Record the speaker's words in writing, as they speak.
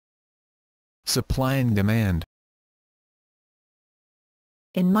Supply and demand.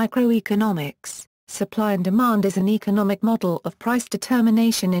 In microeconomics, supply and demand is an economic model of price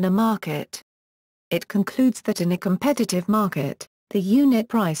determination in a market. It concludes that in a competitive market, the unit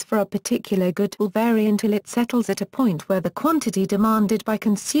price for a particular good will vary until it settles at a point where the quantity demanded by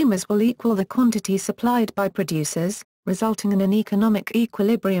consumers will equal the quantity supplied by producers, resulting in an economic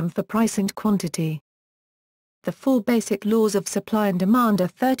equilibrium for price and quantity. The four basic laws of supply and demand are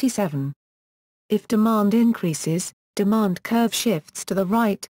 37. If demand increases, demand curve shifts to the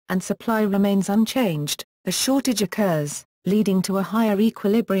right, and supply remains unchanged, a shortage occurs, leading to a higher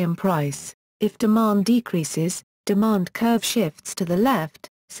equilibrium price. If demand decreases, demand curve shifts to the left,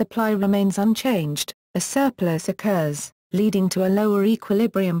 supply remains unchanged, a surplus occurs, leading to a lower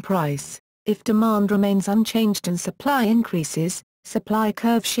equilibrium price. If demand remains unchanged and supply increases, supply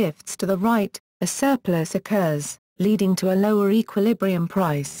curve shifts to the right, a surplus occurs, leading to a lower equilibrium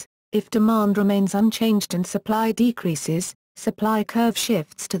price. If demand remains unchanged and supply decreases, supply curve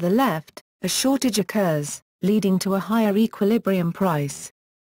shifts to the left, a shortage occurs, leading to a higher equilibrium price.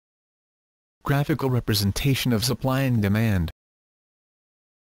 Graphical representation of supply and demand.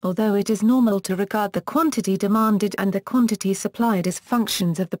 Although it is normal to regard the quantity demanded and the quantity supplied as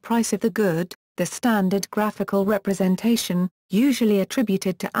functions of the price of the good, the standard graphical representation, usually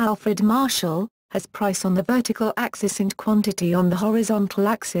attributed to Alfred Marshall, has price on the vertical axis and quantity on the horizontal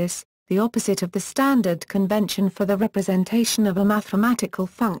axis, the opposite of the standard convention for the representation of a mathematical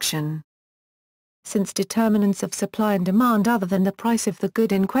function. Since determinants of supply and demand other than the price of the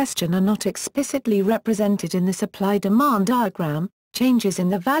good in question are not explicitly represented in the supply-demand diagram, changes in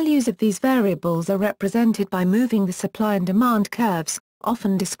the values of these variables are represented by moving the supply and demand curves,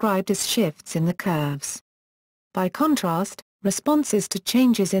 often described as shifts in the curves. By contrast, responses to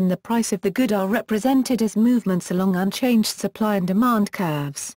changes in the price of the good are represented as movements along unchanged supply and demand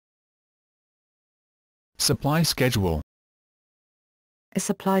curves. Supply schedule. A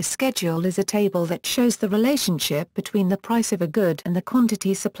supply schedule is a table that shows the relationship between the price of a good and the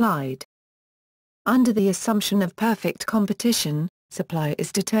quantity supplied. Under the assumption of perfect competition, supply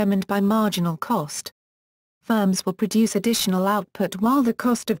is determined by marginal cost. Firms will produce additional output while the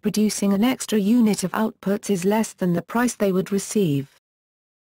cost of producing an extra unit of outputs is less than the price they would receive.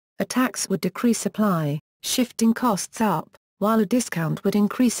 A tax would decrease supply, shifting costs up, while a discount would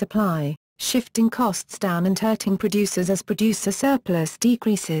increase supply, shifting costs down and hurting producers as producer surplus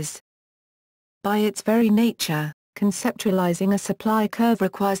decreases. By its very nature, conceptualizing a supply curve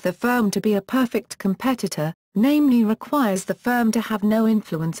requires the firm to be a perfect competitor, namely requires the firm to have no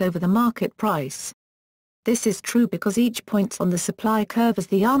influence over the market price. This is true because each point on the supply curve is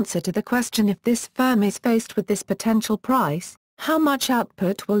the answer to the question: if this firm is faced with this potential price, how much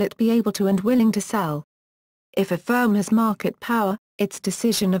output will it be able to and willing to sell? If a firm has market power, its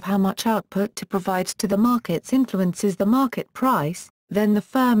decision of how much output to provide to the markets influences the market price, then the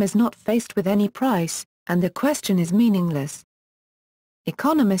firm is not faced with any price, and the question is meaningless.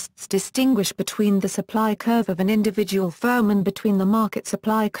 Economists distinguish between the supply curve of an individual firm and between the market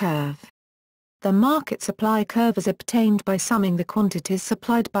supply curve. The market supply curve is obtained by summing the quantities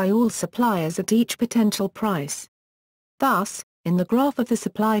supplied by all suppliers at each potential price. Thus, in the graph of the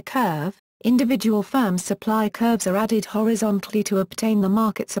supply curve, individual firms' supply curves are added horizontally to obtain the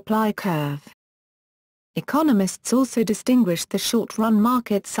market supply curve. Economists also distinguish the short-run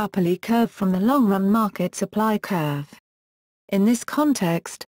market supply curve from the long-run market supply curve. In this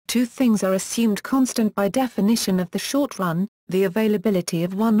context, two things are assumed constant by definition of the short run: the availability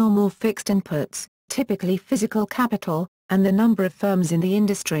of one or more fixed inputs, typically physical capital, and the number of firms in the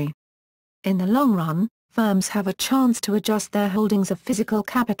industry. In the long run, firms have a chance to adjust their holdings of physical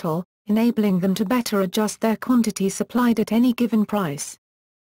capital, enabling them to better adjust their quantity supplied at any given price.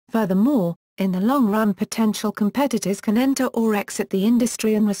 Furthermore, in the long run, potential competitors can enter or exit the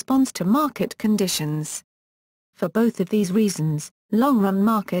industry in response to market conditions. For both of these reasons, long-run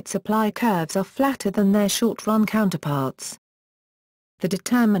market supply curves are flatter than their short-run counterparts. The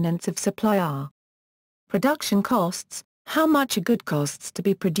determinants of supply are: production costs, how much a good costs to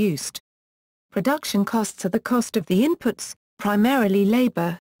be produced. Production costs are the cost of the inputs, primarily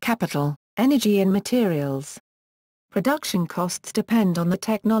labor, capital, energy and materials. Production costs depend on the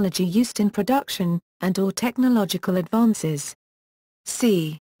technology used in production, and/or technological advances.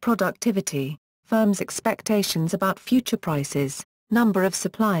 C. Productivity. Firms' expectations about future prices, number of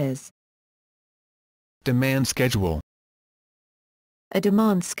suppliers. Demand schedule. A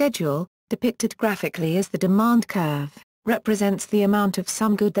demand schedule, depicted graphically as the demand curve, represents the amount of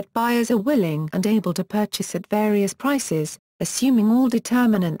some good that buyers are willing and able to purchase at various prices, assuming all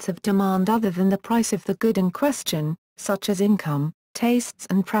determinants of demand other than the price of the good in question, such as income, tastes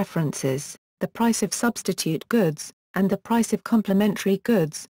and preferences, the price of substitute goods, and the price of complementary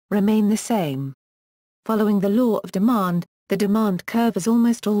goods, remain the same. Following the law of demand, the demand curve is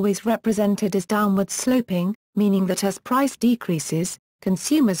almost always represented as downward sloping, meaning that as price decreases,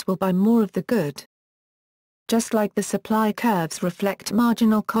 consumers will buy more of the good. Just like the supply curves reflect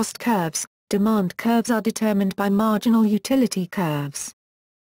marginal cost curves, demand curves are determined by marginal utility curves.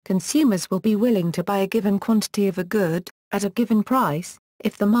 Consumers will be willing to buy a given quantity of a good, at a given price,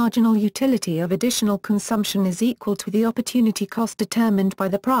 if the marginal utility of additional consumption is equal to the opportunity cost determined by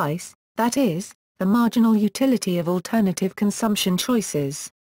the price, that is, the marginal utility of alternative consumption choices.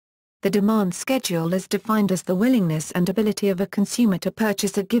 The demand schedule is defined as the willingness and ability of a consumer to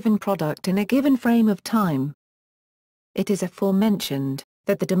purchase a given product in a given frame of time. It is aforementioned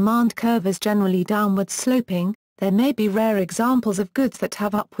that the demand curve is generally downward sloping. There may be rare examples of goods that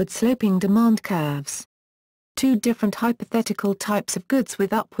have upward-sloping demand curves. Two different hypothetical types of goods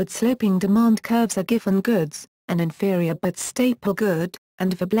with upward-sloping demand curves are given goods, an inferior but staple good,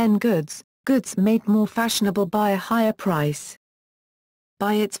 and Veblen goods, goods made more fashionable by a higher price.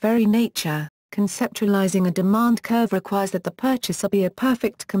 By its very nature, conceptualizing a demand curve requires that the purchaser be a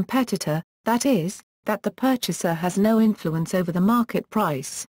perfect competitor, that is, that the purchaser has no influence over the market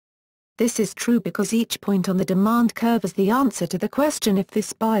price. This is true because each point on the demand curve is the answer to the question: if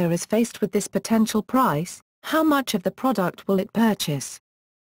this buyer is faced with this potential price, how much of the product will it purchase?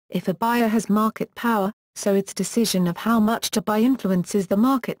 If a buyer has market power, so its decision of how much to buy influences the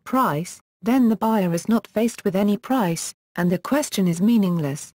market price, then the buyer is not faced with any price, and the question is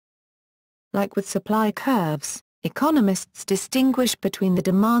meaningless. Like with supply curves, economists distinguish between the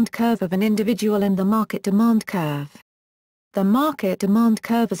demand curve of an individual and the market demand curve. The market demand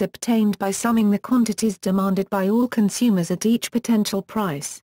curve is obtained by summing the quantities demanded by all consumers at each potential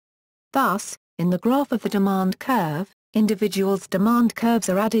price. Thus, in the graph of the demand curve, individuals' demand curves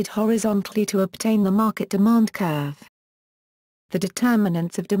are added horizontally to obtain the market demand curve. The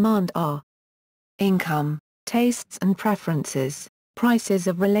determinants of demand are income, tastes and preferences, prices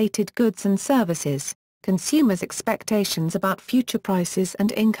of related goods and services, consumers' expectations about future prices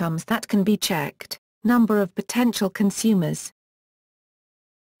and incomes that can be checked, number of potential consumers.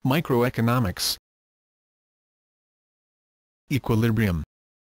 Microeconomics. Equilibrium.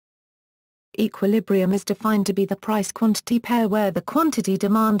 Equilibrium is defined to be the price-quantity pair where the quantity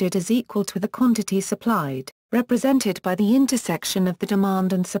demanded is equal to the quantity supplied, represented by the intersection of the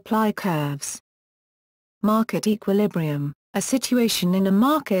demand and supply curves. Market equilibrium, a situation in a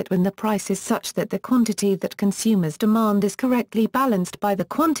market when the price is such that the quantity that consumers demand is correctly balanced by the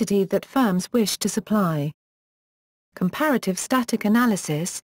quantity that firms wish to supply. Comparative static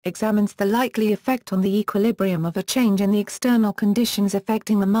analysis examines the likely effect on the equilibrium of a change in the external conditions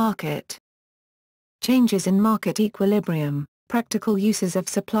affecting the market. Changes in market equilibrium. Practical uses of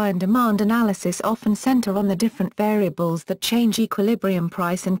supply and demand analysis often center on the different variables that change equilibrium: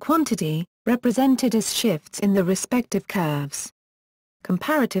 price and quantity, represented as shifts in the respective curves.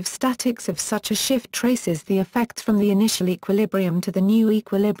 Comparative statics of such a shift traces the effects from the initial equilibrium to the new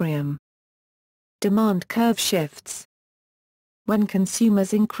equilibrium. Demand curve shifts. When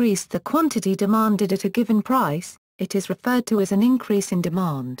consumers increase the quantity demanded at a given price, it is referred to as an increase in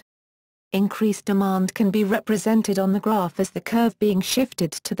demand. Increased demand can be represented on the graph as the curve being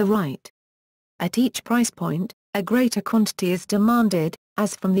shifted to the right. At each price point, a greater quantity is demanded,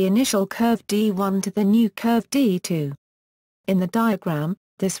 as from the initial curve D1 to the new curve D2. In the diagram,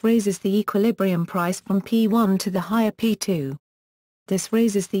 this raises the equilibrium price from P1 to the higher P2. This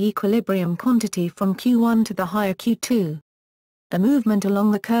raises the equilibrium quantity from Q1 to the higher Q2. The movement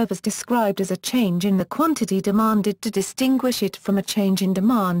along the curve is described as a change in the quantity demanded to distinguish it from a change in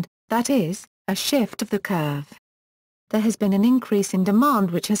demand, that is, a shift of the curve. There has been an increase in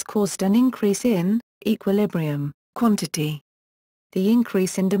demand which has caused an increase in equilibrium quantity. The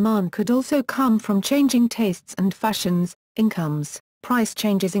increase in demand could also come from changing tastes and fashions, incomes, price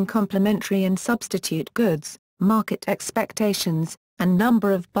changes in complementary and substitute goods, market expectations, and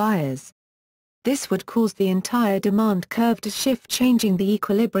number of buyers. This would cause the entire demand curve to shift, changing the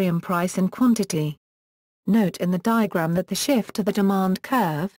equilibrium price and quantity. Note in the diagram that the shift to the demand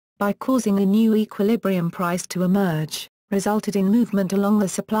curve, by causing a new equilibrium price to emerge, resulted in movement along the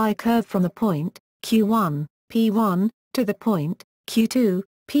supply curve from the point, Q1, P1, to the point, Q2,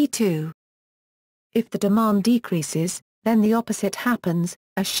 P2. If the demand decreases, then the opposite happens,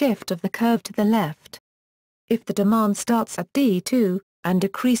 a shift of the curve to the left. If the demand starts at D2, and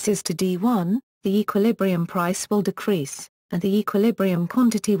decreases to D1, the equilibrium price will decrease, and the equilibrium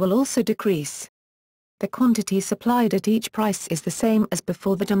quantity will also decrease. The quantity supplied at each price is the same as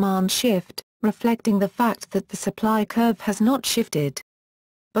before the demand shift, reflecting the fact that the supply curve has not shifted.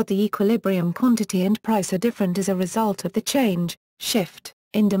 but the equilibrium quantity and price are different as a result of the change, shift,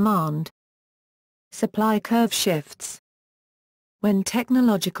 in demand. Supply curve shifts. When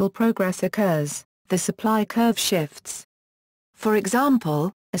technological progress occurs, the supply curve shifts. For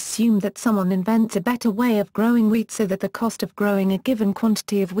example, assume that someone invents a better way of growing wheat so that the cost of growing a given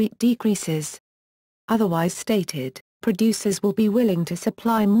quantity of wheat decreases. Otherwise stated, producers will be willing to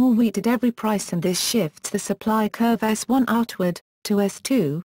supply more wheat at every price, and this shifts the supply curve S1 outward, to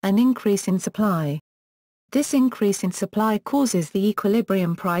S2, an increase in supply. This increase in supply causes the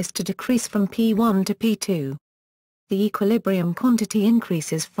equilibrium price to decrease from P1 to P2. The equilibrium quantity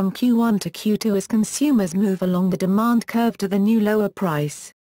increases from Q1 to Q2 as consumers move along the demand curve to the new lower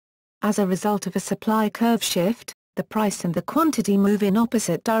price. As a result of a supply curve shift, the price and the quantity move in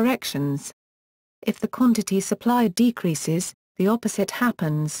opposite directions. If the quantity supplied decreases, the opposite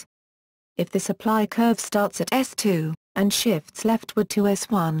happens. If the supply curve starts at S2, and shifts leftward to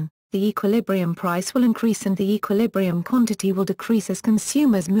S1, the equilibrium price will increase and the equilibrium quantity will decrease as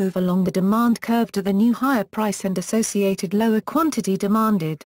consumers move along the demand curve to the new higher price and associated lower quantity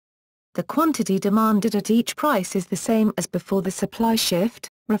demanded. The quantity demanded at each price is the same as before the supply shift,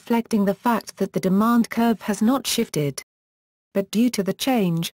 reflecting the fact that the demand curve has not shifted. But due to the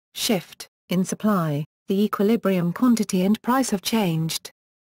change, shift, in supply, the equilibrium quantity and price have changed.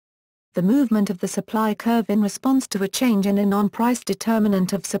 The movement of the supply curve in response to a change in a non-price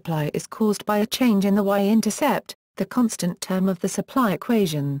determinant of supply is caused by a change in the y-intercept, the constant term of the supply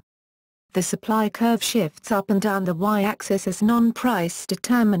equation. The supply curve shifts up and down the y-axis as non-price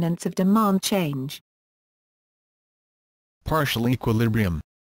determinants of demand change. Partial equilibrium.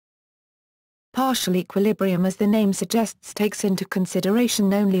 Partial equilibrium, as the name suggests, takes into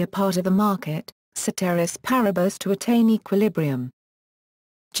consideration only a part of the market, ceteris paribus, to attain equilibrium.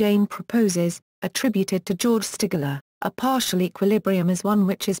 Jane proposes, attributed to George Stigler, a partial equilibrium is one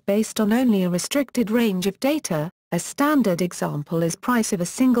which is based on only a restricted range of data. A standard example is price of a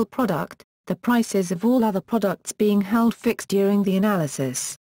single product, the prices of all other products being held fixed during the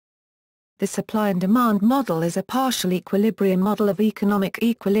analysis. The supply and demand model is a partial equilibrium model of economic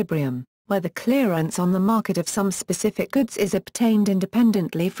equilibrium, where the clearance on the market of some specific goods is obtained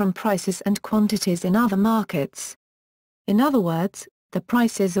independently from prices and quantities in other markets. In other words, the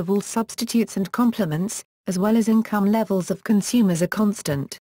prices of all substitutes and complements, as well as income levels of consumers, are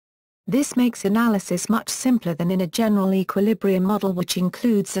constant. This makes analysis much simpler than in a general equilibrium model which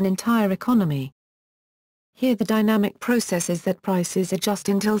includes an entire economy. Here the dynamic process is that prices adjust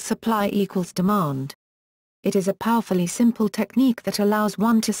until supply equals demand. It is a powerfully simple technique that allows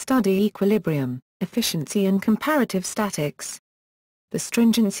one to study equilibrium, efficiency and comparative statics. The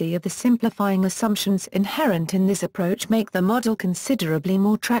stringency of the simplifying assumptions inherent in this approach make the model considerably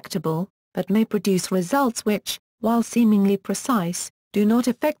more tractable, but may produce results which, while seemingly precise, do not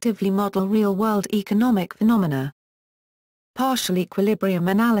effectively model real-world economic phenomena. Partial equilibrium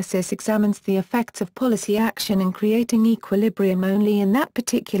analysis examines the effects of policy action in creating equilibrium only in that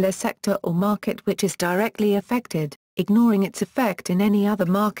particular sector or market which is directly affected, ignoring its effect in any other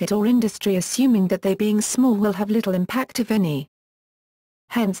market or industry, assuming that they, being small, will have little impact if any.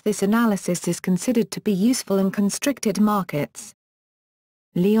 Hence this analysis is considered to be useful in constricted markets.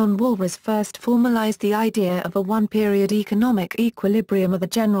 Leon Walras first formalized the idea of a one-period economic equilibrium of the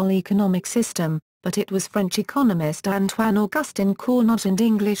general economic system, but it was French economist Antoine-Augustin Cournot and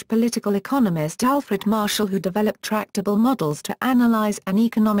English political economist Alfred Marshall who developed tractable models to analyze an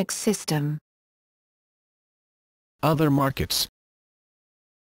economic system. Other markets.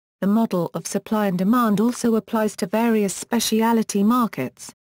 The model of supply and demand also applies to various specialty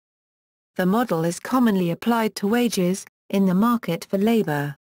markets. The model is commonly applied to wages, in the market for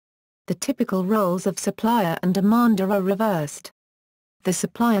labor. The typical roles of supplier and demander are reversed. The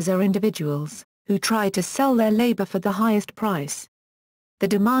suppliers are individuals, who try to sell their labor for the highest price. The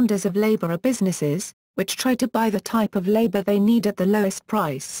demanders of labor are businesses, which try to buy the type of labor they need at the lowest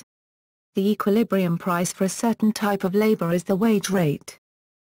price. The equilibrium price for a certain type of labor is the wage rate.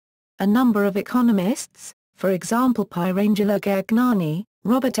 A number of economists, for example Pierangelo Gagnani,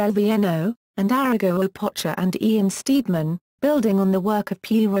 Robert L. Vienno, and Arrigo Opocha and Ian Steedman, building on the work of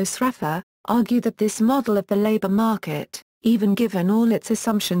Piero Sraffa, argue that this model of the labor market, even given all its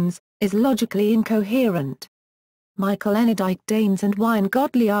assumptions, is logically incoherent. Michael Enadike Daines and Wayne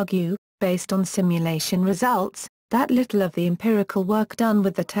Godley argue, based on simulation results, that little of the empirical work done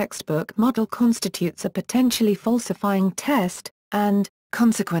with the textbook model constitutes a potentially falsifying test, and,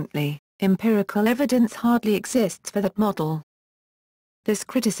 consequently, empirical evidence hardly exists for that model. This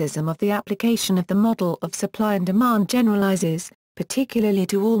criticism of the application of the model of supply and demand generalizes, particularly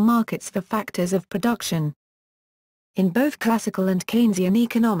to all markets for factors of production. In both classical and Keynesian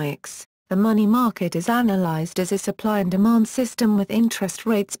economics, the money market is analyzed as a supply and demand system with interest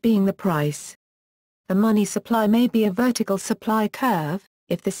rates being the price. The money supply may be a vertical supply curve,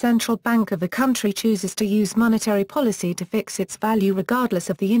 if the central bank of a country chooses to use monetary policy to fix its value regardless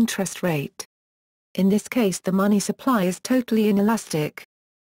of the interest rate. In this case, the money supply is totally inelastic.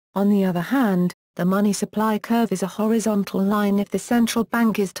 On the other hand, the money supply curve is a horizontal line if the central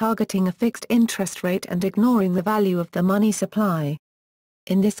bank is targeting a fixed interest rate and ignoring the value of the money supply.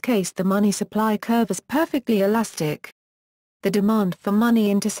 In this case, the money supply curve is perfectly elastic. The demand for money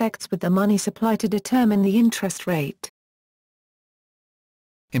intersects with the money supply to determine the interest rate.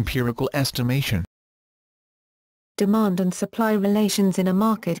 Empirical estimation. Demand and supply relations in a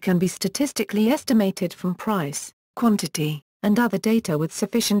market can be statistically estimated from price, quantity, and other data with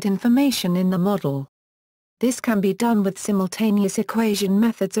sufficient information in the model. This can be done with simultaneous equation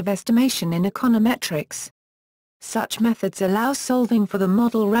methods of estimation in econometrics. Such methods allow solving for the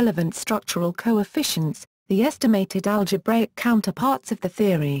model-relevant structural coefficients, the estimated algebraic counterparts of the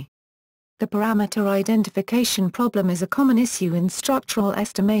theory. The parameter identification problem is a common issue in structural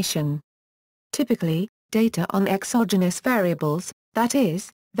estimation. Typically, data on exogenous variables, that is,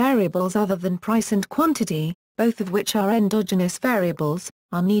 variables other than price and quantity, both of which are endogenous variables,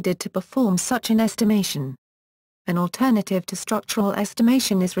 are needed to perform such an estimation. An alternative to structural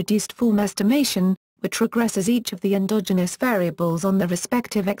estimation is reduced form estimation, which regresses each of the endogenous variables on the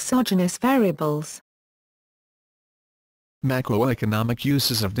respective exogenous variables. Macroeconomic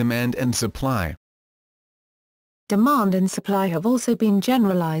uses of demand and supply. Demand and supply have also been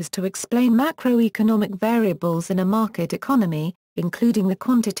generalized to explain macroeconomic variables in a market economy, including the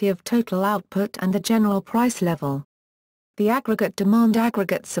quantity of total output and the general price level. The aggregate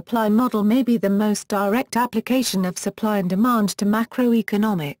demand-aggregate supply model may be the most direct application of supply and demand to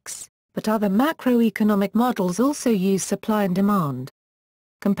macroeconomics, but other macroeconomic models also use supply and demand.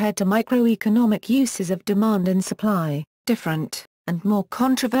 Compared to microeconomic uses of demand and supply, different, and more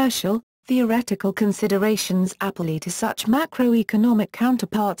controversial, theoretical considerations apply to such macroeconomic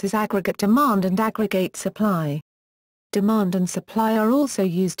counterparts as aggregate demand and aggregate supply. Demand and supply are also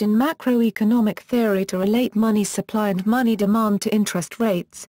used in macroeconomic theory to relate money supply and money demand to interest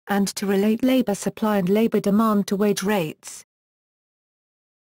rates, and to relate labor supply and labor demand to wage rates.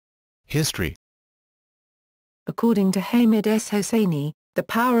 History. According to Hamid S. Hosseini, the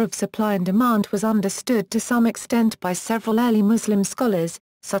power of supply and demand was understood to some extent by several early Muslim scholars,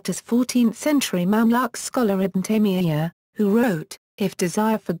 such as 14th-century Mamluk scholar Ibn Taymiyyah, who wrote, "If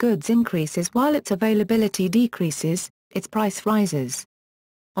desire for goods increases while its availability decreases, its price rises.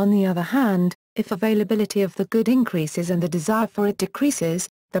 On the other hand, if availability of the good increases and the desire for it decreases,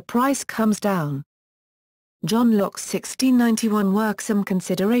 the price comes down." John Locke's 1691 work Some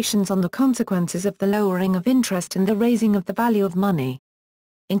Considerations on the Consequences of the Lowering of Interest and the Raising of the Value of Money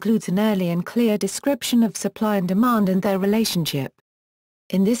includes an early and clear description of supply and demand and their relationship.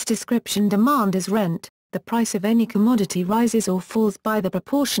 In this description, demand is rent, the price of any commodity rises or falls by the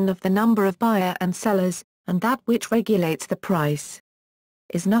proportion of the number of buyer and sellers, and that which regulates the price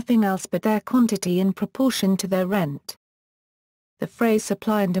is nothing else but their quantity in proportion to their rent. The phrase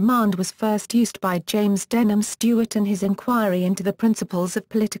supply and demand was first used by James Denham Stewart in his Inquiry into the Principles of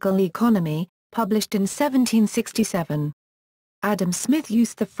Political Economy, published in 1767. Adam Smith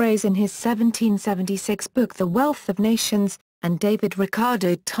used the phrase in his 1776 book The Wealth of Nations, and David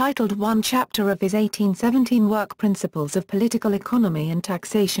Ricardo titled one chapter of his 1817 work Principles of Political Economy and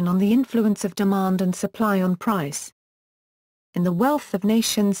Taxation on the Influence of Demand and Supply on Price. In The Wealth of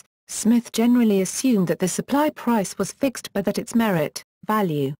Nations, Smith generally assumed that the supply price was fixed but that its merit,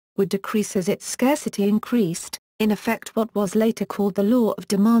 value, would decrease as its scarcity increased, in effect what was later called the law of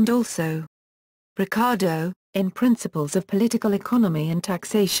demand also. Ricardo, in Principles of Political Economy and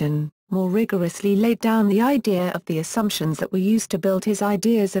Taxation, more rigorously laid down the idea of the assumptions that were used to build his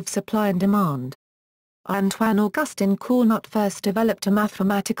ideas of supply and demand. Antoine-Augustin Cournot first developed a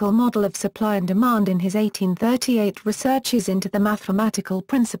mathematical model of supply and demand in his 1838 researches into the mathematical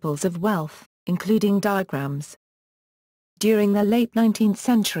principles of wealth, including diagrams. During the late 19th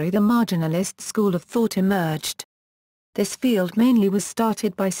century, the marginalist school of thought emerged. This field mainly was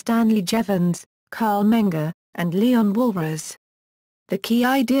started by Stanley Jevons, Carl Menger, and Leon Walras. The key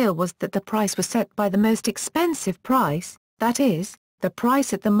idea was that the price was set by the most expensive price, that is, the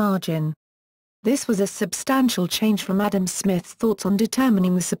price at the margin. This was a substantial change from Adam Smith's thoughts on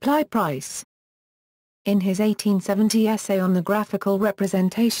determining the supply price. In his 1870 essay on the graphical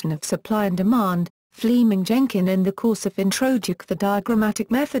representation of supply and demand, Fleming-Jenkin in the course of Introduc the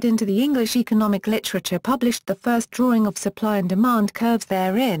diagrammatic method into the English economic literature published the first drawing of supply and demand curves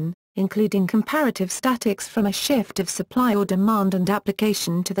therein, including comparative statics from a shift of supply or demand and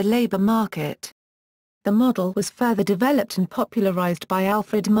application to the labor market. The model was further developed and popularized by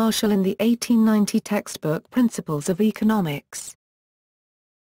Alfred Marshall in the 1890 textbook Principles of Economics.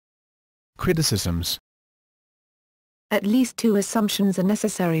 Criticisms. At least two assumptions are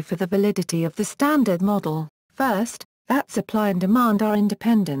necessary for the validity of the Standard Model. First, that supply and demand are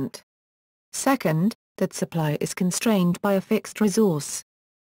independent. Second, that supply is constrained by a fixed resource.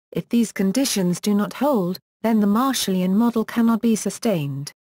 If these conditions do not hold, then the Marshallian model cannot be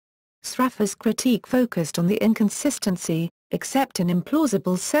sustained. Sraffa's critique focused on the inconsistency, except in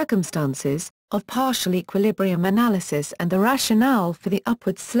implausible circumstances, of partial equilibrium analysis and the rationale for the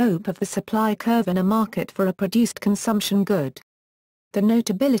upward slope of the supply curve in a market for a produced consumption good. The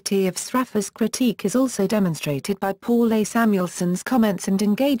notability of Sraffa's critique is also demonstrated by Paul A. Samuelson's comments and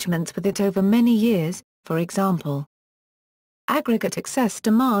engagements with it over many years. For example, aggregate excess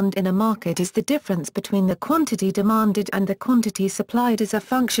demand in a market is the difference between the quantity demanded and the quantity supplied as a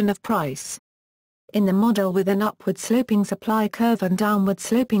function of price. In the model with an upward-sloping supply curve and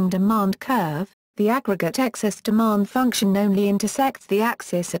downward-sloping demand curve, the aggregate excess demand function only intersects the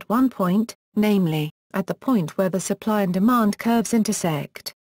axis at one point, namely, at the point where the supply and demand curves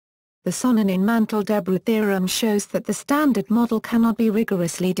intersect. The Sonninen-Mantel-Debreu theorem shows that the Standard Model cannot be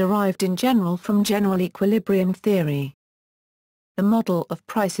rigorously derived in general from general equilibrium theory. The model of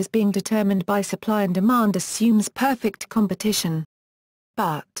prices being determined by supply and demand assumes perfect competition.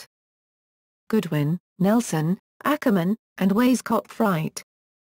 But Goodwin, Nelson, Ackerman, and Weisskopf write,